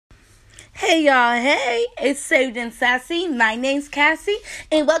Hey y'all, hey, it's Saved and Sassy. My name's Cassie,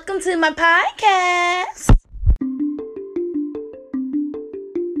 and welcome to my podcast.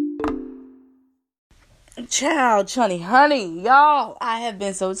 Child, chunny, honey, y'all, I have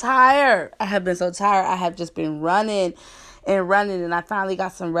been so tired. I have just been running, and I finally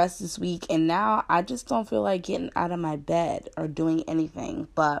got some rest this week, and now I just don't feel like getting out of my bed or doing anything,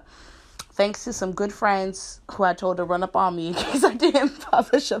 but thanks to some good friends who I told to run up on me in case I didn't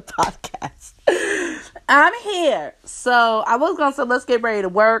publish a podcast, I'm here. So I was going to say, let's get ready to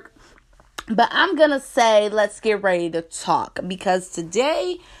work, but I'm going to say, let's get ready to talk, because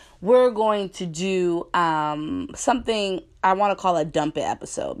today we're going to do something I want to call a dump it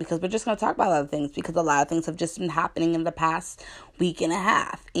episode, because we're just going to talk about other things, because a lot of things have just been happening in the past week and a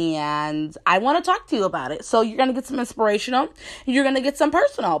half, and I want to talk to you about it. So you're going to get some inspirational, you're going to get some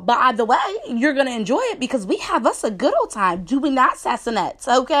personal, but either way, you're going to enjoy it, because we have us a good old time. Do we not, Sassonettes?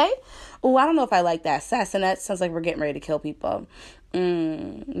 Okay? Oh, I don't know if I like that. Sassonettes sounds like we're getting ready to kill people.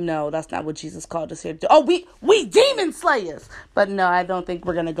 No, that's not what Jesus called us here to do. Oh, we demon slayers. But no, I don't think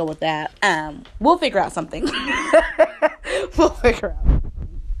we're gonna go with that. We'll figure out something. We'll figure out.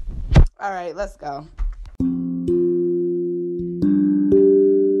 All right, let's go.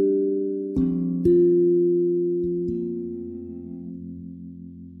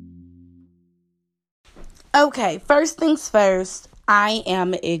 Okay, first things first, I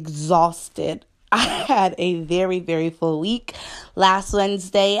am exhausted. I had a very, very full week. Last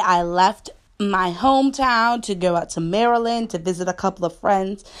Wednesday, I left my hometown to go out to Maryland to visit a couple of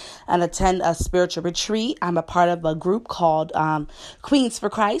friends and attend a spiritual retreat. I'm a part of a group called Queens for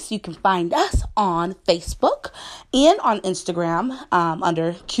Christ. You can find us on Facebook and on Instagram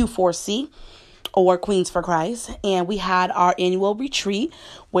under Q4C. Or Queens for Christ, and we had our annual retreat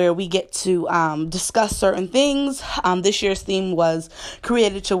where we get to discuss certain things. This year's theme was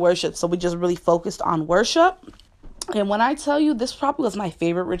created to worship, so we just really focused on worship. And when I tell you, this probably was my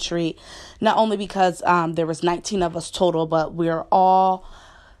favorite retreat, not only because there was 19 of us total, but we're all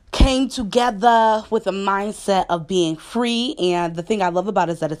came together with a mindset of being free. And the thing I love about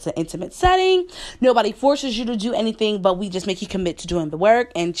it is that it's an intimate setting. Nobody forces you to do anything, but we just make you commit to doing the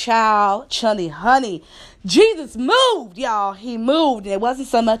work. And child, chunny, honey, Jesus moved, y'all. He moved. And it wasn't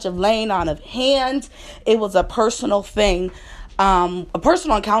so much of laying on of hands. It was a personal thing, a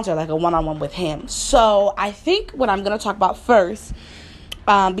personal encounter, like a one-on-one with him. So I think what I'm going to talk about first,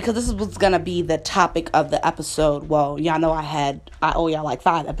 because this was going to be the topic of the episode. Well, y'all know I owe y'all like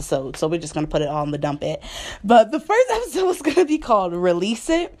 5 episodes, so we're just going to put it all in the dump it. But the first episode was going to be called Release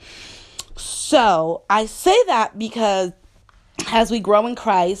It. So I say that because as we grow in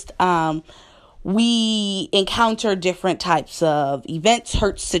Christ, we encounter different types of events,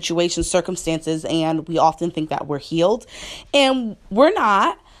 hurts, situations, circumstances, and we often think that we're healed, and we're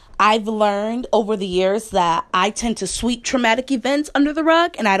not. I've learned over the years that I tend to sweep traumatic events under the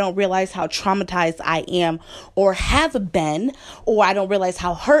rug, and I don't realize how traumatized I am or have been, or I don't realize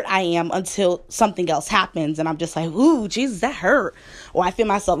how hurt I am until something else happens, and I'm just like, ooh, Jesus, that hurt, or I feel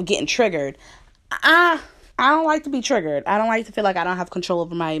myself getting triggered. I don't like to be triggered. I don't like to feel like I don't have control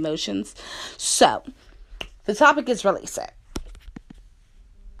over my emotions. So, the topic is release it.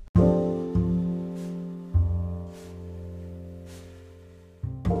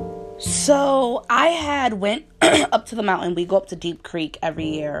 So I had went up to the mountain. We go up to Deep Creek every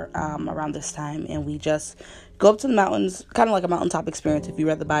year around this time, and we just go up to the mountains, kind of like a mountaintop experience. If you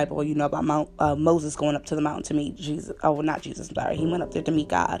read the Bible, you know about Moses going up to the mountain to meet Jesus. Oh, not Jesus, I'm sorry. He went up there to meet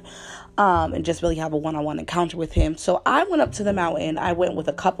God and just really have a one-on-one encounter with him. So I went up to the mountain. I went with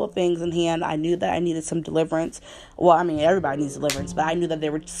a couple of things in hand. I knew that I needed some deliverance. Well, I mean, everybody needs deliverance, but I knew that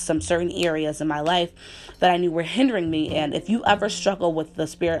there were some certain areas in my life that I knew were hindering me. And if you ever struggle with the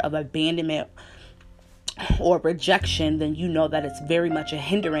spirit of abandonment or rejection, then you know that it's very much a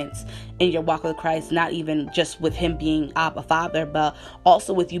hindrance in your walk with Christ, not even just with him being Abba Father, but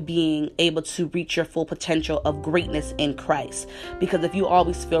also with you being able to reach your full potential of greatness in Christ. Because if you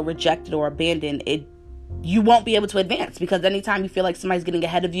always feel rejected or abandoned, you won't be able to advance, because anytime you feel like somebody's getting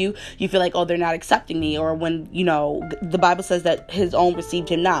ahead of you, you feel like, oh, they're not accepting me. Or when, the Bible says that his own received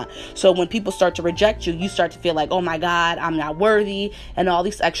him not. So when people start to reject you, you start to feel like, oh my God, I'm not worthy, and all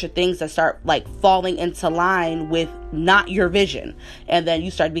these extra things that start like falling into line with not your vision. And then you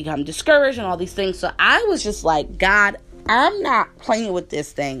start to become discouraged and all these things. So I was just like, God, I'm not playing with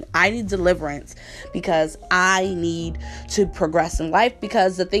this thing. I need deliverance because I need to progress in life.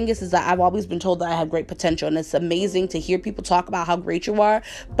 Because the thing is that I've always been told that I have great potential, and it's amazing to hear people talk about how great you are,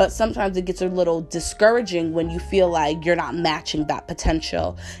 but sometimes it gets a little discouraging when you feel like you're not matching that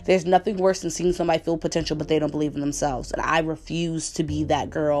potential. There's nothing worse than seeing somebody feel potential but they don't believe in themselves, and I refuse to be that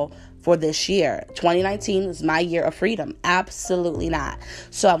girl for this year. 2019 is my year of freedom. Absolutely not.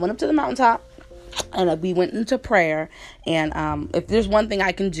 So I went up to the mountaintop, and we went into prayer. And if there's one thing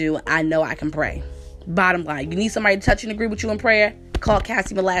I can do, I know I can pray. Bottom line, you need somebody to touch and agree with you in prayer? Call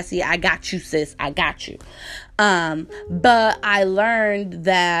Cassie Malassie. I got you, sis. I got you. But I learned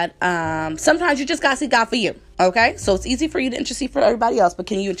that sometimes you just gotta seek God for you. Okay, so it's easy for you to intercede for everybody else, but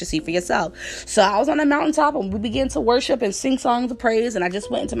can you intercede for yourself? So I was on the mountaintop, and we began to worship and sing songs of praise, and I just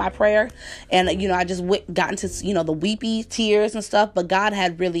went into my prayer, and I just got into the weepy tears and stuff. But God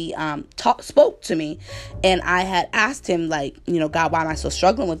had really spoke to me, and I had asked him, like, God, why am I so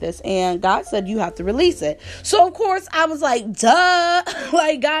struggling with this? And God said, you have to release it. So of course I was like, duh,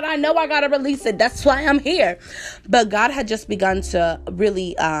 like, God, I know I gotta release it. That's why I'm here. But God had just begun to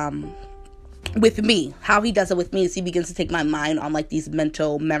really with me, how he does it with me is he begins to take my mind on like these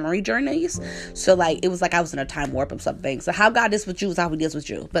mental memory journeys. So like it was like I was in a time warp of something. So how God is with you is how he deals with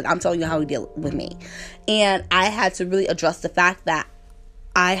you, but I'm telling you how he deals with me. And I had to really address the fact that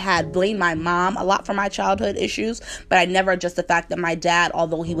I had blamed my mom a lot for my childhood issues, but I never addressed the fact that my dad,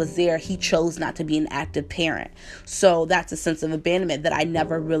 although he was there, he chose not to be an active parent. So that's a sense of abandonment that I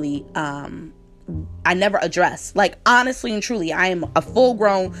never really address. Like, honestly and truly, I am a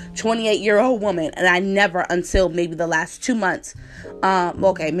full-grown 28-year-old woman, and I never, until maybe the last 2 months,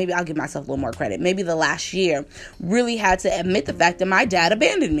 okay, maybe I'll give myself a little more credit, maybe the last year, really had to admit the fact that my dad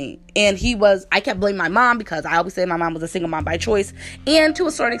abandoned me. And I kept blaming my mom, because I always say my mom was a single mom by choice, and to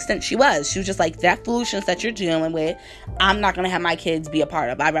a certain extent she was just like, that foolishness that you're dealing with, I'm not gonna have my kids be a part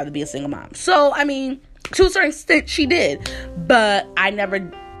of. I'd rather be a single mom. So I mean, to a certain extent she did, but I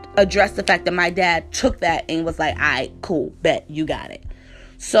never addressed the fact that my dad took that and was like, all right, cool, bet, you got it.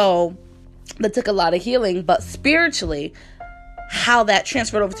 So that took a lot of healing. But spiritually, how that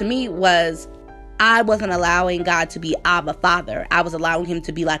transferred over to me was I wasn't allowing God to be Abba Father. I was allowing him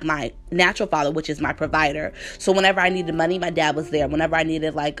to be like my natural father, which is my provider. So whenever I needed money, my dad was there. Whenever I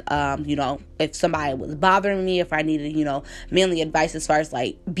needed, like, if somebody was bothering me, if I needed, manly advice as far as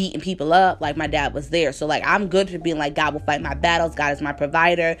like beating people up, like, my dad was there. So like, I'm good for being like, God will fight my battles. God is my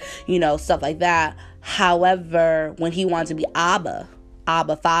provider, stuff like that. However, when he wanted to be Abba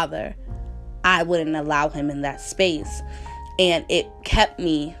Father, I wouldn't allow him in that space. And it kept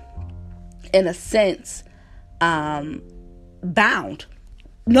me, in a sense, bound.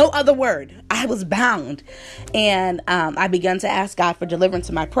 No other word. I was bound. And I began to ask God for deliverance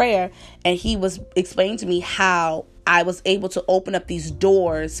in my prayer. And he was explaining to me how I was able to open up these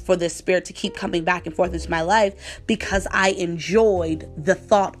doors for the spirit to keep coming back and forth into my life, because I enjoyed the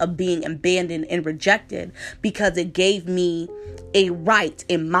thought of being abandoned and rejected, because it gave me a right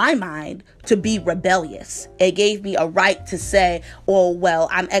in my mind to be rebellious. It gave me a right to say, oh, well,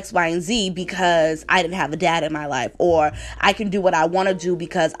 I'm X, Y, and Z because I didn't have a dad in my life, or I can do what I want to do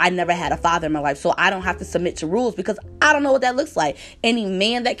because I never had a father in my life. So I don't have to submit to rules because I don't know what that looks like. Any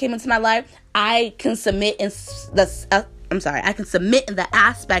man that came into my life, I can submit in I can submit in the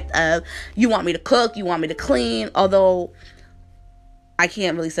aspect of, you want me to cook, you want me to clean, although I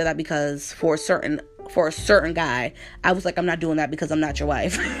can't really say that, because for a certain guy, I was like, I'm not doing that because I'm not your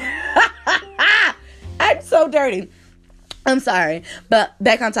wife. I'm so dirty. I'm sorry, but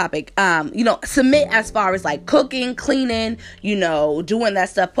back on topic. Submit as far as like cooking, cleaning, doing that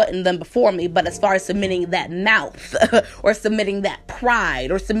stuff, putting them before me. But as far as submitting that mouth or submitting that pride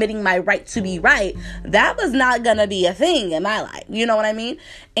or submitting my right to be right, that was not gonna be a thing in my life. You know what I mean?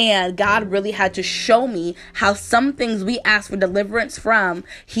 And God really had to show me how some things we ask for deliverance from,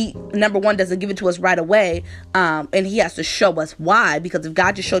 he, number one, doesn't give it to us right away. And he has to show us why, because if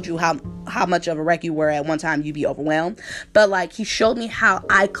God just showed you how much of a wreck you were at one time, you'd be overwhelmed. But like, he showed me how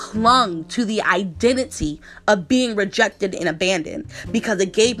I clung to the identity of being rejected and abandoned, because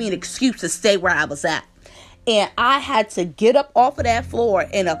it gave me an excuse to stay where I was at. And I had to get up off of that floor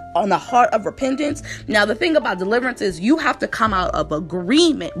on the heart of repentance. Now, the thing about deliverance is you have to come out of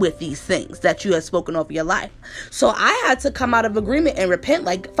agreement with these things that you have spoken over your life. So I had to come out of agreement and repent.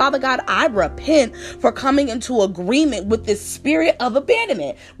 Like, Father God, I repent for coming into agreement with this spirit of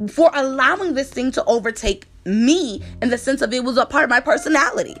abandonment, for allowing this thing to overtake me, in the sense of it was a part of my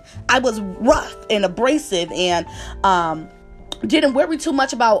personality. I was rough and abrasive and didn't worry too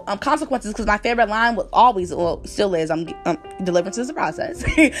much about consequences, because my favorite line was always, well, still is, deliverance is a process,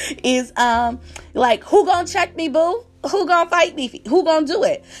 is like, who gonna check me, boo? Who gonna fight me? Who gonna do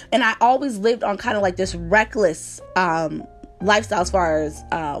it? And I always lived on kind of like this reckless lifestyle as far as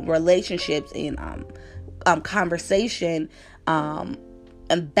relationships and conversation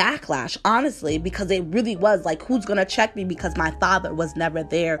and backlash, honestly, because it really was like, who's gonna check me, because my father was never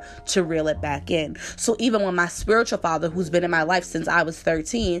there to reel it back in. So even when my spiritual father, who's been in my life since I was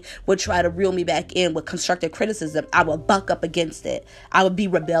 13, would try to reel me back in with constructive criticism, I would buck up against it. I would be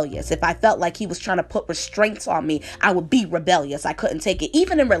rebellious. If I felt like he was trying to put restraints on me, I would be rebellious. I couldn't take it,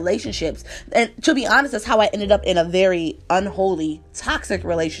 even in relationships. And to be honest, that's how I ended up in a very unholy, toxic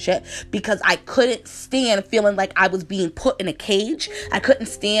relationship, because I couldn't stand feeling like I was being put in a cage. I couldn't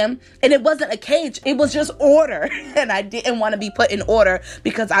stand, and it wasn't a cage, it was just order. And I didn't want to be put in order,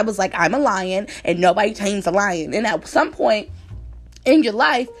 because I was like, I'm a lion and nobody tames a lion. And at some point in your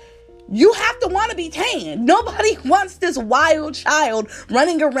life, you have to want to be tamed. Nobody wants this wild child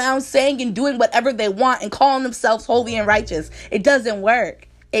running around saying and doing whatever they want and calling themselves holy and righteous. It doesn't work.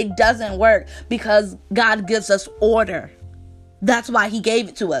 It doesn't work, because God gives us order. That's why he gave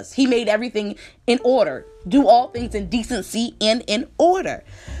it to us. He made everything in order. Do all things in decency and in order.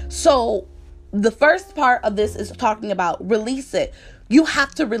 So the first part of this is talking about release it. You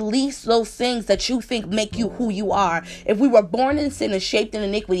have to release those things that you think make you who you are. If we were born in sin and shaped in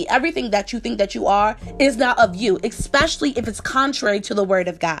iniquity, everything that you think that you are is not of you, especially if it's contrary to the word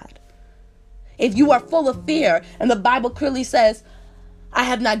of God. If you are full of fear, and the Bible clearly says, I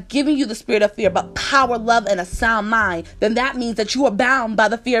have not given you the spirit of fear, but power, love, and a sound mind, then that means that you are bound by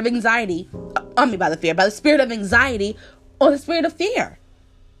the fear of anxiety. By the spirit of anxiety or the spirit of fear.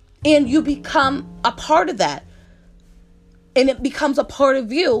 And you become a part of that. And it becomes a part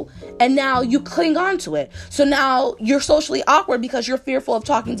of you. And now you cling on to it. So now you're socially awkward because you're fearful of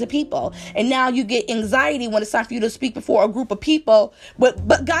talking to people. And now you get anxiety when it's time for you to speak before a group of people. But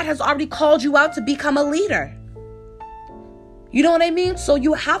God has already called you out to become a leader. You know what I mean? So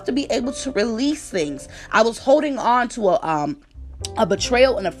you have to be able to release things. I was holding on to a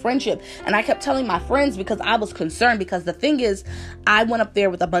betrayal in a friendship, and I kept telling my friends, because I was concerned, because the thing is, I went up there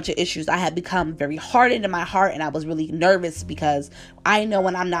with a bunch of issues. I had become very hardened in my heart, and I was really nervous, because I know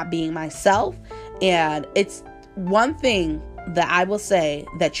when I'm not being myself. And it's one thing that I will say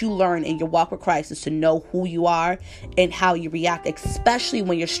that you learn in your walk with Christ is to know who you are and how you react, especially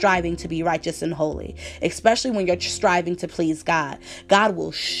when you're striving to be righteous and holy, especially when you're striving to please God. God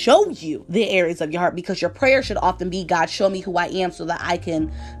will show you the areas of your heart, because your prayer should often be, God, show me who I am so that I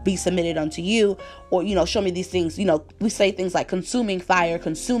can be submitted unto you. Or, show me these things. We say things like consuming fire,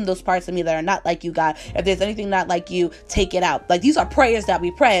 consume those parts of me that are not like you, God. If there's anything not like you, take it out. Like, these are prayers that we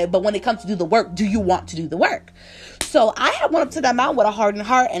pray, but when it comes to do the work, do you want to do the work? So I had went up to that mountain with a hardened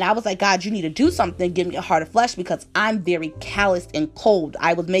heart, and I was like, God, you need to do something. Give me a heart of flesh, because I'm very calloused and cold.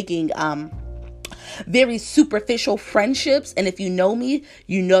 I was making very superficial friendships, and if you know me,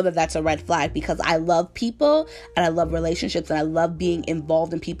 you know that that's a red flag, because I love people and I love relationships, and I love being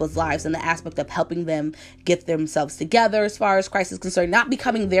involved in people's lives in the aspect of helping them get themselves together as far as Christ is concerned, not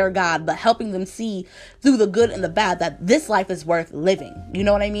becoming their God, but helping them see through the good and the bad that this life is worth living. You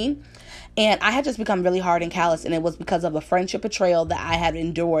know what I mean? And I had just become really hard and callous, and it was because of a friendship betrayal that I had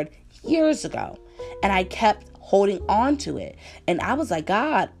endured years ago. And I kept holding on to it. And I was like,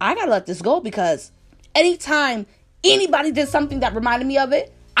 God, I gotta let this go, because anytime anybody did something that reminded me of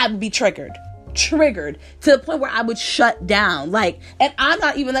it, I would be triggered to the point where I would shut down. And I'm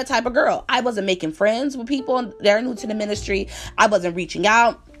not even that type of girl. I wasn't making friends with people that are new to the ministry. I wasn't reaching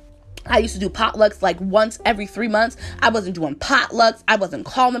out. I used to do potlucks like once every 3 months. I wasn't doing potlucks. I wasn't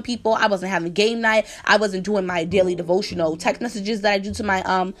calling people. I wasn't having game night. I wasn't doing my daily devotional text messages that I do to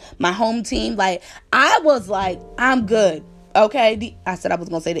my my home team. I was like, I'm good. Okay. I said I was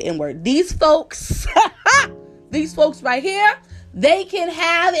going to say the N word. These folks, these folks right here, they can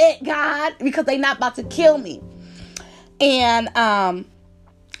have it, God, because they're not about to kill me. And,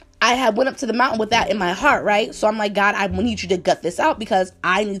 I had went up to the mountain with that in my heart, right? So I'm like, God, I need you to gut this out, because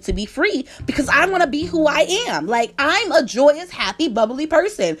I need to be free, because I want to be who I am. I'm a joyous, happy, bubbly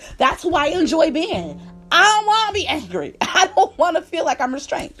person. That's who I enjoy being. I don't want to be angry. I don't want to feel like I'm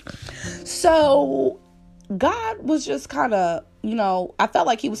restrained. So God was just kind of, I felt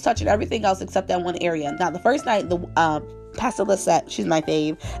like he was touching everything else except that one area. Now, the first night, Pastor Lisette, she's my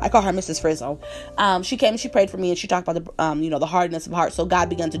fave. I call her Mrs. Frizzle. She came and she prayed for me, and she talked about the hardness of heart. So God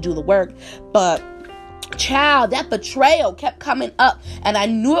began to do the work. But child, that betrayal kept coming up, and I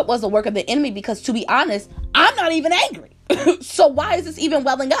knew it was the work of the enemy, because to be honest, I'm not even angry. So why is this even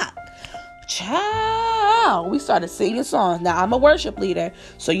welling up? Child, we started singing songs. Now, I'm a worship leader,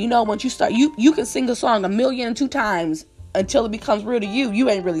 so once you start, you can sing a song 1,002 times until it becomes real to you. You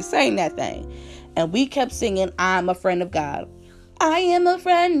ain't really saying that thing. And we kept singing, I'm a friend of God. I am a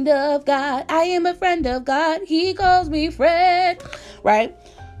friend of God. I am a friend of God. He calls me friend. Right?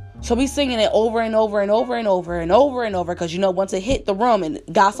 So we singing it over and over and over and over and over and over. Because, once it hit the room and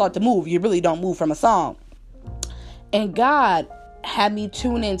God started to move, you really don't move from a song. And God had me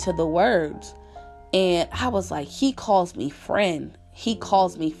tune into the words. And I was like, he calls me friend. He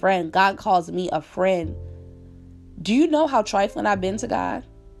calls me friend. God calls me a friend. Do you know how trifling I've been to God?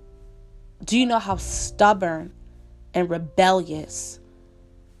 Do you know how stubborn and rebellious,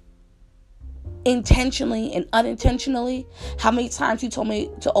 intentionally and unintentionally, how many times he told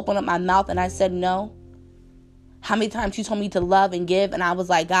me to open up my mouth and I said no? How many times he told me to love and give and I was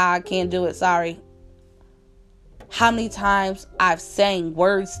like, God, I can't do it, sorry. How many times I've sang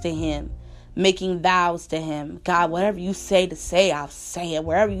words to him, making vows to him. God, whatever you say to say, I'll say it.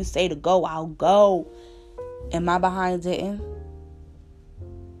 Wherever you say to go, I'll go. And my behind didn't.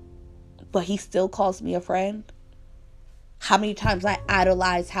 But he still calls me a friend. How many times I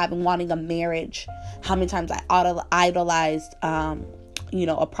idolized wanting a marriage. How many times I idolized,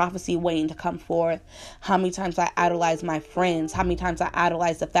 a prophecy waiting to come forth. How many times I idolized my friends. How many times I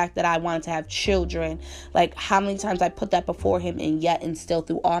idolized the fact that I wanted to have children. Like how many times I put that before him, and yet and still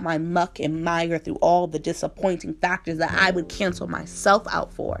through all my muck and mire, through all the disappointing factors that I would cancel myself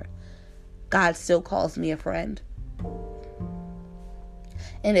out for, God still calls me a friend.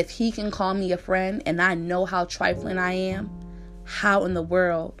 And if he can call me a friend, and I know how trifling I am, how in the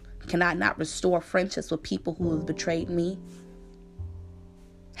world can I not restore friendships with people who have betrayed me?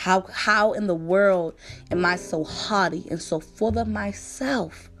 How in the world am I so haughty and so full of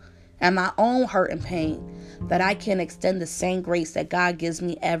myself and my own hurt and pain that I can't extend the same grace that God gives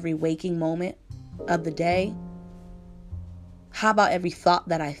me every waking moment of the day? How about every thought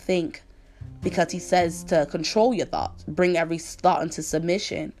that I think? Because he says to control your thoughts, bring every thought into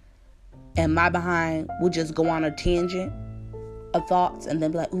submission. And my behind will just go on a tangent of thoughts and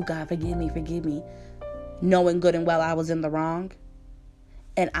then be like, oh God, forgive me. Knowing good and well I was in the wrong.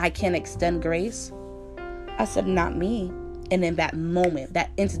 And I can't extend grace. I said, not me. And in that moment,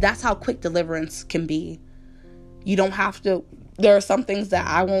 that's how quick deliverance can be. You don't have to. There are some things that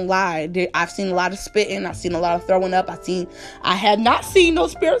I won't lie. I've seen a lot of spitting. I've seen a lot of throwing up. I had not seen no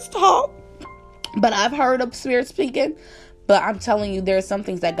spirits talk. But I've heard of spirits speaking. But I'm telling you, there are some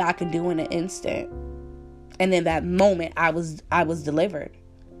things that God can do in an instant. And in that moment, I was delivered.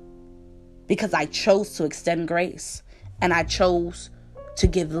 Because I chose to extend grace. And I chose to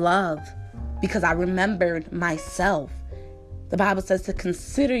give love. Because I remembered myself. The Bible says to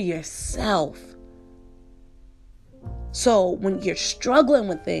consider yourself. So when you're struggling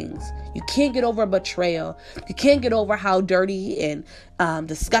with things, you can't get over a betrayal. You can't get over how dirty and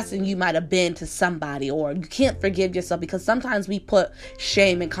disgusting you might have been to somebody, or you can't forgive yourself, because sometimes we put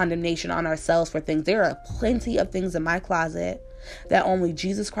shame and condemnation on ourselves for things. There are plenty of things in my closet that only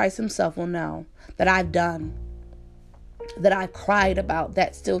Jesus Christ himself will know that I've done, that I cried about,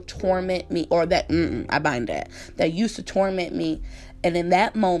 that still torment me, or that I bind that used to torment me. And in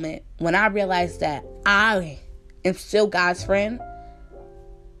that moment, when I realized that I am still God's friend,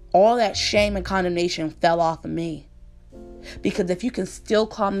 all that shame and condemnation fell off of me. Because if you can still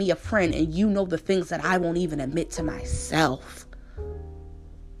call me a friend and you know the things that I won't even admit to myself,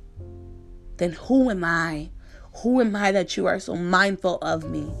 then who am I? Who am I that you are so mindful of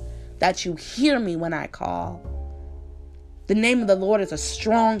me, that you hear me when I call? The name of the Lord is a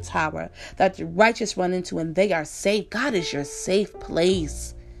strong tower that the righteous run into and they are safe. God is your safe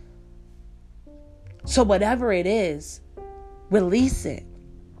place. So whatever it is, release it.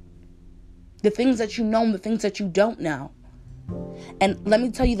 The things that you know and the things that you don't know. And let me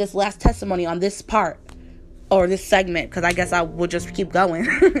tell you this last testimony on this part, or this segment, because I guess I will just keep going.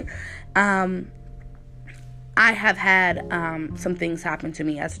 I have had some things happen to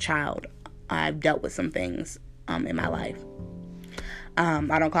me as a child. I've dealt with some things in my life.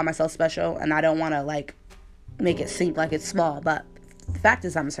 I don't call myself special, and I don't want to make it seem like it's small, but the fact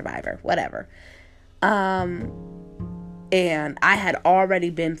is I'm a survivor, whatever. And I had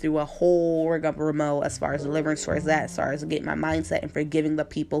already been through a whole rigmarole as far as deliverance towards that, as far as getting my mindset and forgiving the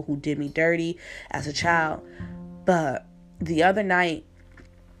people who did me dirty as a child. But the other night,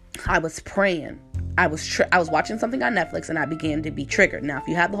 I was praying. I was watching something on Netflix and I began to be triggered. Now, if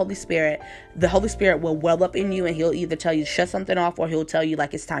you have the Holy Spirit will well up in you and he'll either tell you to shut something off or he'll tell you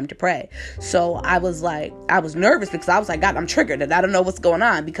it's time to pray. So I was nervous because I was like, God, I'm triggered and I don't know what's going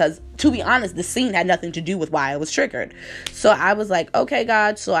on, because to be honest, the scene had nothing to do with why I was triggered. So I was like, okay,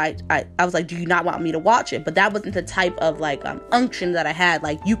 God. So I was like, do you not want me to watch it? But that wasn't the type of unction that I had.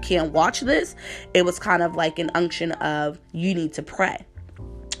 You can't watch this. It was kind of like an unction of, you need to pray.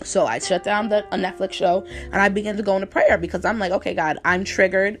 So I shut down a Netflix show and I began to go into prayer because I'm like, okay, God, I'm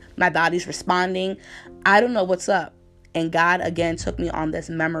triggered. My body's responding. I don't know what's up. And God again took me on this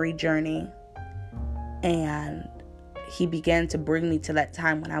memory journey. And he began to bring me to that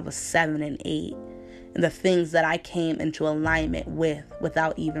time when I was 7 and 8. And the things that I came into alignment with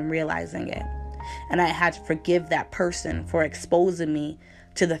without even realizing it. And I had to forgive that person for exposing me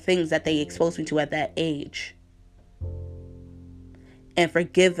to the things that they exposed me to at that age. And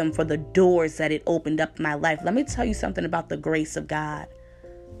forgive them for the doors that it opened up in my life. Let me tell you something about the grace of God.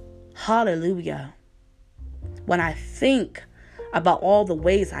 Hallelujah. When I think about all the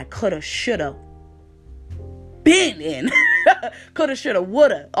ways I coulda, shoulda been in, coulda, shoulda,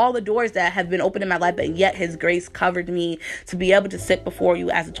 woulda, all the doors that have been opened in my life, and yet his grace covered me to be able to sit before you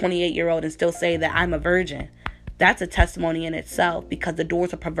as a 28-year-old and still say that I'm a virgin. That's a testimony in itself, because the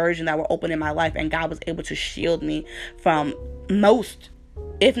doors of perversion that were open in my life, and God was able to shield me from most,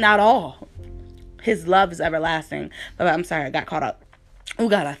 if not all. His love is everlasting. But I'm sorry, I got caught up. Oh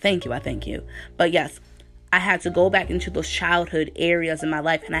God, I thank you. But yes, I had to go back into those childhood areas in my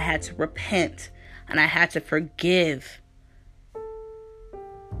life, and I had to repent, and I had to forgive,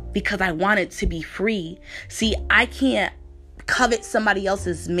 because I wanted to be free. See, I can't covet somebody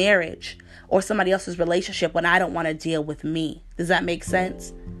else's marriage or somebody else's relationship when I don't want to deal with me. Does that make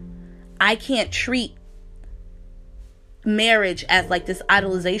sense? I can't treat marriage as like this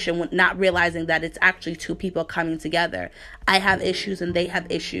idolization, when not realizing that it's actually two people coming together. I have issues and they have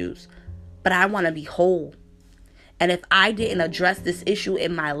issues, but I want to be whole. And if I didn't address this issue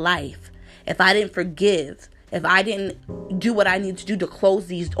in my life, if I didn't forgive, if I didn't do what I need to do to close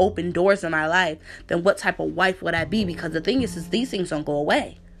these open doors in my life, then what type of wife would I be? Because the thing is these things don't go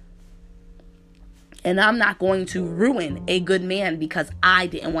away. And I'm not going to ruin a good man because I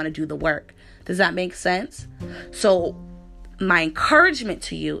didn't want to do the work. Does that make sense? So my encouragement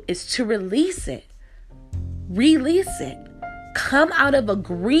to you is to release it. Release it. Come out of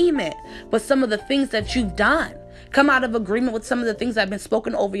agreement with some of the things that you've done. Come out of agreement with some of the things that have been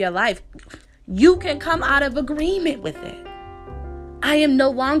spoken over your life. You can come out of agreement with it. I am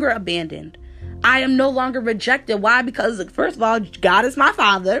no longer abandoned. I am no longer rejected. Why? Because first of all, God is my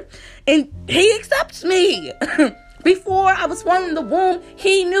father and he accepts me. Before I was formed in the womb,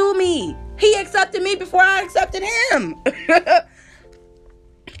 he knew me. He accepted me before I accepted him.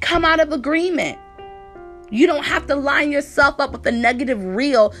 Come out of agreement. You don't have to line yourself up with the negative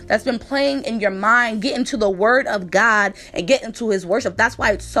reel that's been playing in your mind. Get into the word of God and get into his worship. That's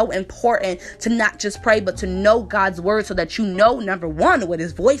why it's so important to not just pray, but to know God's word, so that you know, number one, what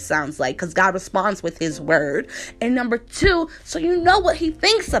his voice sounds like, because God responds with his word. And number two, so you know what he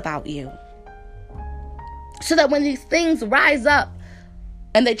thinks about you. So that when these things rise up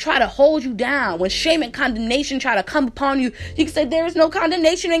and they try to hold you down, when shame and condemnation try to come upon you, you can say, there is no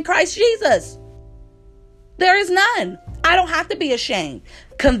condemnation in Christ Jesus. There is none. I don't have to be ashamed.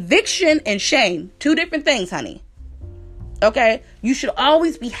 Conviction and shame, two different things, honey. Okay? You should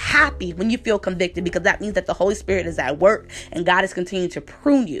always be happy when you feel convicted, because that means that the Holy Spirit is at work and God is continuing to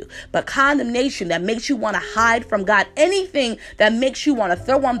prune you. But condemnation that makes you want to hide from God, anything that makes you want to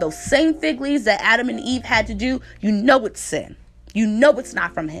throw on those same fig leaves that Adam and Eve had to do, you know it's sin. You know it's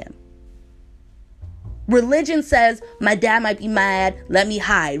not from him. Religion says, my dad might be mad, let me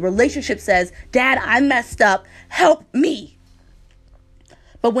hide. Relationship says, Dad, I messed up, help me.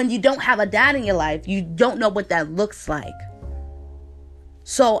 But when you don't have a dad in your life, you don't know what that looks like.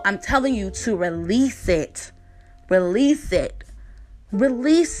 So I'm telling you to release it. Release it.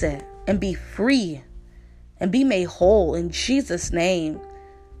 Release it and be free and be made whole in Jesus' name.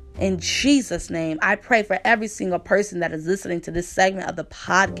 In Jesus' name, I pray for every single person that is listening to this segment of the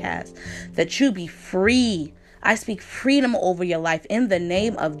podcast, that you be free. I speak freedom over your life in the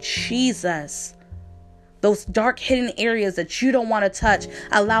name of Jesus. Those dark hidden areas that you don't want to touch,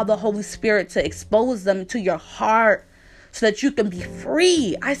 allow the Holy Spirit to expose them to your heart so that you can be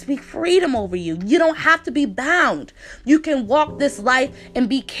free. I speak freedom over you. You don't have to be bound. You can walk this life and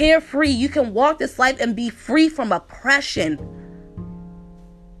be carefree. You can walk this life and be free from oppression.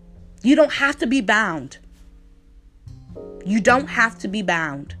 You don't have to be bound. You don't have to be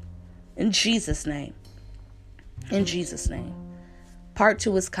bound. In Jesus' name. In Jesus' name. Part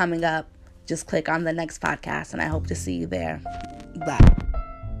 2 is coming up. Just click on the next podcast and I hope to see you there. Bye.